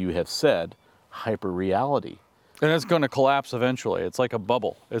 as you have said, hyper-reality. And it's going to collapse eventually. It's like a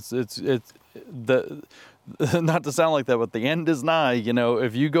bubble. It's the not to sound like that, but the end is nigh. You know,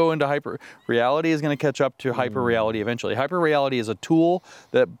 if you go into reality is going to catch up to hyper reality eventually. Hyper reality is a tool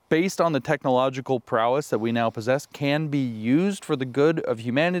that, based on the technological prowess that we now possess, can be used for the good of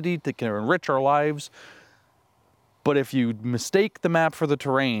humanity, that can enrich our lives. But if you mistake the map for the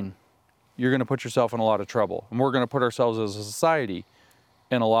terrain, you're going to put yourself in a lot of trouble. And we're going to put ourselves as a society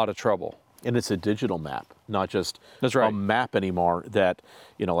in a lot of trouble. And it's a digital map, not just That's right. a map anymore that,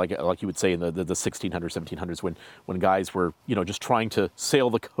 you know, like you would say in the 1600s, 1700s, when guys were, you know, just trying to sail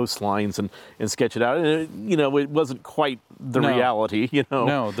the coastlines and sketch it out. And, it wasn't quite the reality, you know.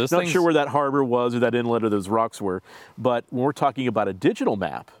 No, not sure where that harbor was or that inlet or those rocks were. But when we're talking about a digital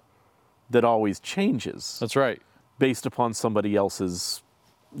map that always changes. That's right. Based upon somebody else's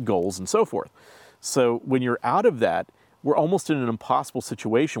goals and so forth. So when you're out of that, we're almost in an impossible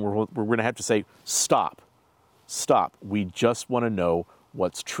situation where we're going to have to say, stop. We just want to know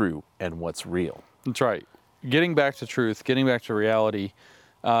what's true and what's real. That's right. Getting back to truth, getting back to reality,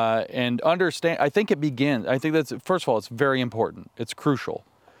 and understand. I think that's, first of all, it's very important. It's crucial.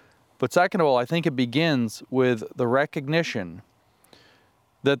 But second of all, I think it begins with the recognition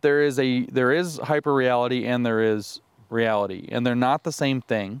that there is hyper reality and there is reality, and they're not the same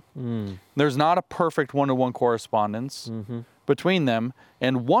thing. There's not a perfect one-to-one correspondence between them,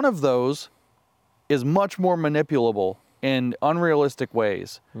 and one of those is much more manipulable in unrealistic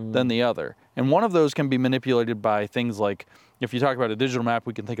ways than the other. And one of those can be manipulated by things like, if you talk about a digital map,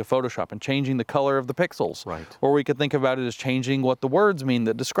 we can think of Photoshop and changing the color of the pixels. Right. Or we could think about it as changing what the words mean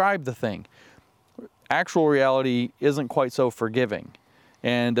that describe the thing. Actual reality isn't quite so forgiving.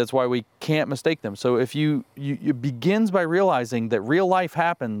 And that's why we can't mistake them. So if it begins by realizing that real life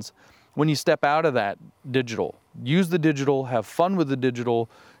happens when you step out of that digital. Use the digital, have fun with the digital,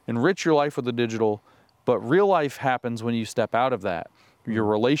 enrich your life with the digital, but real life happens when you step out of that. Your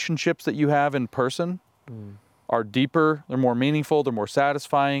relationships that you have in person are deeper, they're more meaningful, they're more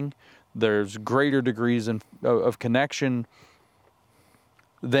satisfying, there's greater degrees of connection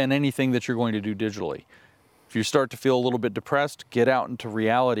than anything that you're going to do digitally. If you start to feel a little bit depressed, get out into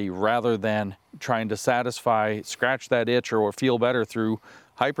reality rather than trying to scratch that itch or feel better through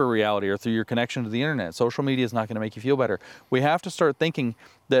hyper reality or through your connection to the internet. Social media is not going to make you feel better. We have to start thinking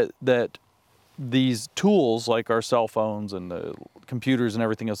that these tools like our cell phones and the computers and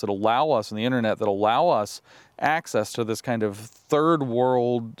everything else that allow us, and the internet that allow us access to this kind of third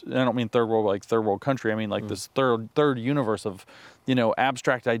world, I don't mean third world like third world country, I mean like this third universe of,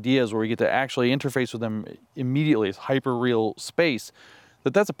 abstract ideas where we get to actually interface with them immediately. It's hyper real space.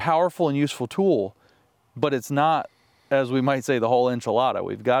 That's a powerful and useful tool, but it's not, as we might say, the whole enchilada.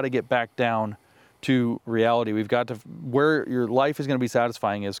 We've got to get back down to reality. We've got to, where your life is going to be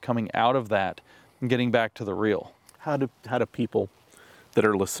satisfying is coming out of that and getting back to the real. How do people that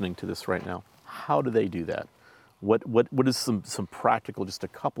are listening to this right now, how do they do that? What is some practical, just a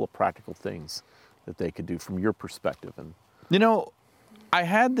couple of practical things that they could do from your perspective? And I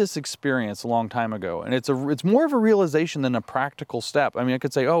had this experience a long time ago, and it's more of a realization than a practical step. I mean, I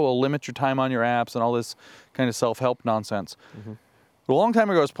could say, limit your time on your apps and all this kind of self-help nonsense. But a long time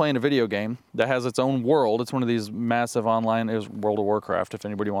ago, I was playing a video game that has its own world. It's one of these massive online, it was World of Warcraft, if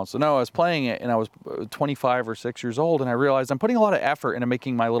anybody wants to know. I was playing it, and I was 25 or 6 years old, and I realized I'm putting a lot of effort into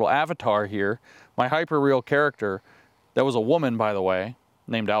making my little avatar here, my hyper-real character, that was a woman, by the way,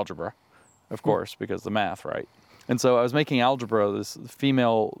 named Algebra, of course, because the math, right? And so I was making Algebra, this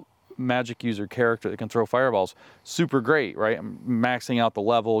female magic user character that can throw fireballs. Super great, right? I'm maxing out the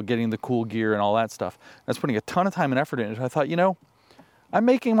level, getting the cool gear and all that stuff. That's putting a ton of time and effort in it. I thought, I'm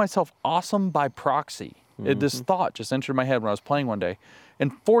making myself awesome by proxy. This thought just entered my head when I was playing one day.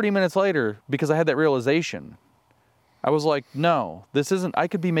 And 40 minutes later, because I had that realization, I was like, no, this isn't, I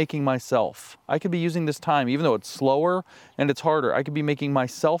could be making myself. I could be using this time, even though it's slower and it's harder, I could be making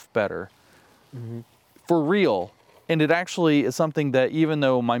myself better for real. And it actually is something that, even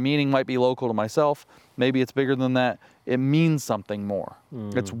though my meaning might be local to myself, maybe it's bigger than that, it means something more.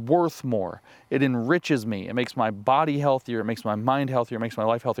 It's worth more. It enriches me. It makes my body healthier. It makes my mind healthier. It makes my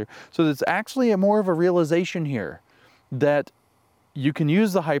life healthier. So it's actually more of a realization here that you can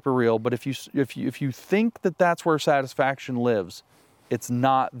use the hyperreal, but if you think that that's where satisfaction lives, it's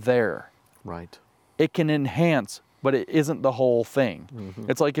not there. Right. It can enhance, but it isn't the whole thing.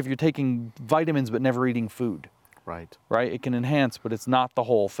 It's like if you're taking vitamins but never eating food. Right. Right. It can enhance, but it's not the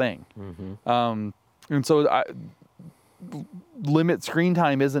whole thing. And so limit screen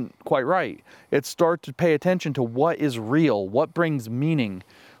time isn't quite right. It's start to pay attention to what is real, what brings meaning,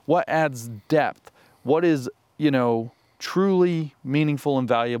 what adds depth, what is, truly meaningful and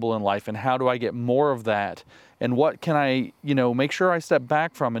valuable in life, and how do I get more of that, and what can I make sure I step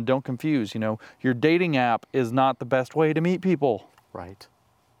back from and don't confuse. Your dating app is not the best way to meet people. Right.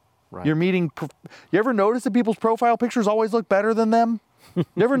 You're meeting, you ever notice that people's profile pictures always look better than them?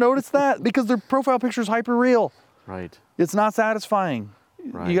 You ever notice that? Because their profile picture is hyper real. Right. It's not satisfying.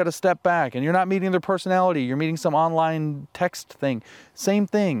 Right. You got to step back, and you're not meeting their personality. You're meeting some online text thing. Same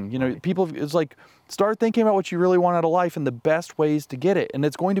thing. People, it's like, start thinking about what you really want out of life and the best ways to get it. And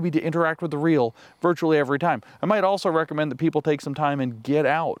it's going to be to interact with the real virtually every time. I might also recommend that people take some time and get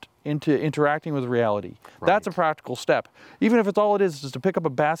out into interacting with reality. Right. That's a practical step. Even if it's all it is just to pick up a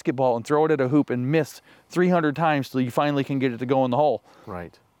basketball and throw it at a hoop and miss 300 times till you finally can get it to go in the hole.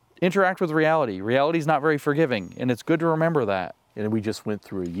 Right. Interact with reality. Reality's not very forgiving, and it's good to remember that. And we just went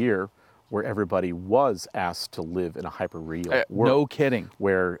through a year where everybody was asked to live in a hyper-real world. No kidding.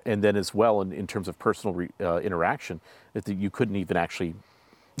 And then as well, in terms of personal interaction, that you couldn't even actually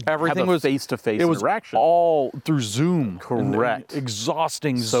Everything have a was face-to-face it was interaction. all through Zoom. Correct.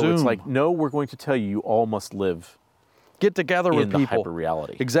 Exhausting So Zoom. it's like, no, we're going to tell you all must live get together with in the people.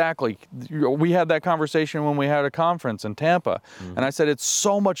 hyper-reality. Exactly. We had that conversation when we had a conference in Tampa, and I said it's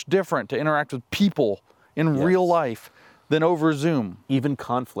so much different to interact with people in real life than over Zoom. Even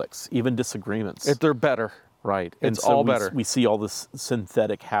conflicts, even disagreements. They're better. Right. It's all better. We see all this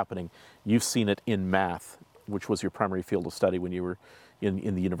synthetic happening. You've seen it in math, which was your primary field of study when you were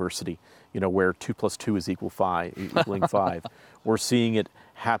in the university, where 2 + 2 is equaling 5. We're seeing it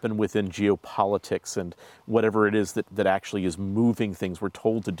happen within geopolitics and whatever it is that actually is moving things. We're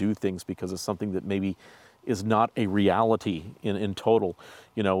told to do things because of something that maybe is not a reality in total.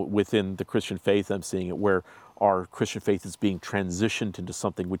 Within the Christian faith, I'm seeing it where our Christian faith is being transitioned into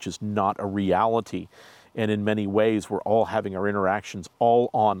something which is not a reality. And in many ways, we're all having our interactions all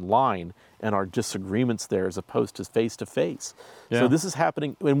online and our disagreements there as opposed to face-to-face. Yeah. So this is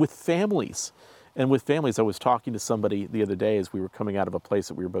happening, and with families. I was talking to somebody the other day as we were coming out of a place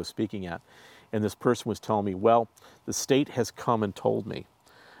that we were both speaking at, and this person was telling me, well, the state has come and told me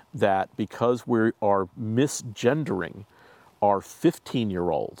that because we are misgendering our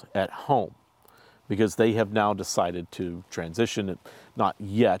 15-year-old at home, because they have now decided to transition, not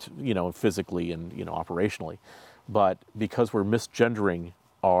yet, physically and, operationally, but because we're misgendering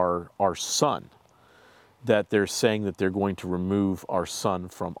our son, that they're saying that they're going to remove our son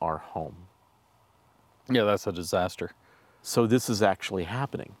from our home. Yeah, that's a disaster. So this is actually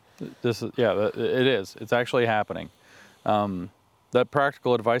happening. It is. It's actually happening. That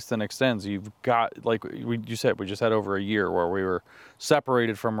practical advice then extends. You've got, like you said, we just had over a year where we were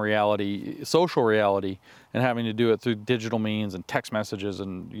separated from reality, social reality, and having to do it through digital means and text messages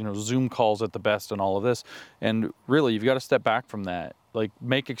and, Zoom calls at the best and all of this. And really, you've got to step back from that. Like,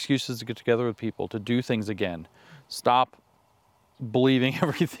 make excuses to get together with people, to do things again. Stop believing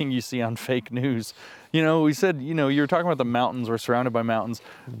everything you see on fake news. We said, you were talking about the mountains. We're surrounded by mountains.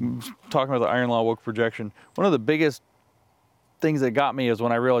 Talking about the iron law woke projection. One of the biggest things that got me is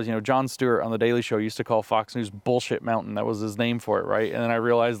when I realized, Jon Stewart on The Daily Show used to call Fox News Bullshit Mountain. That was his name for it, right? And then I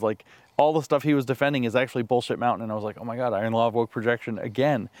realized, all the stuff he was defending is actually Bullshit Mountain. And I was like, oh my God, iron law of woke projection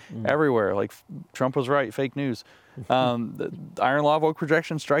again, everywhere. Trump was right, fake news. The iron law of woke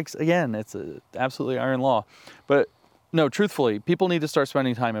projection strikes again. It's absolutely iron law. But no, truthfully, people need to start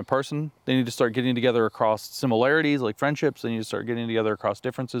spending time in person. They need to start getting together across similarities like friendships. They need to start getting together across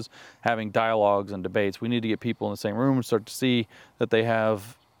differences, having dialogues and debates. We need to get people in the same room and start to see that they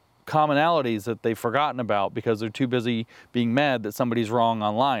have commonalities that they've forgotten about because they're too busy being mad that somebody's wrong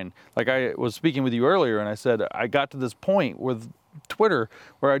online. Like I was speaking with you earlier, and I said I got to this point with Twitter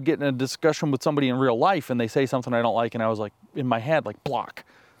where I'd get in a discussion with somebody in real life and they say something I don't like, and I was like, in my head, like, block.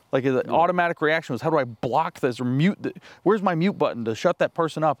 Like the automatic reaction was, how do I block this or mute? Where's my mute button to shut that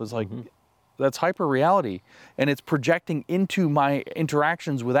person up? It's like, that's hyper reality, and it's projecting into my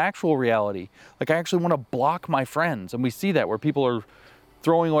interactions with actual reality. Like I actually want to block my friends, and we see that where people are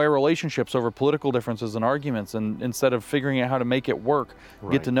throwing away relationships over political differences and arguments, and instead of figuring out how to make it work,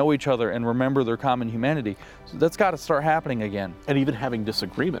 get to know each other and remember their common humanity. So that's got to start happening again. And even having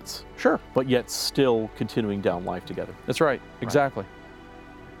disagreements. Sure. But yet still continuing down life together. That's right. Exactly.